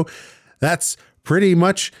the show. That's pretty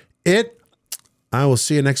much it. I will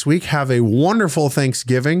see you next week. Have a wonderful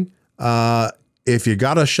Thanksgiving. If you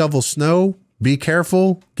got to shovel snow, be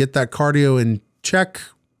careful. Get that cardio in check.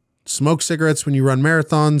 Smoke cigarettes when you run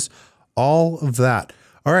marathons. All of that.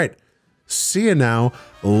 All right. See you now.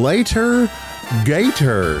 Later,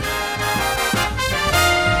 Gator.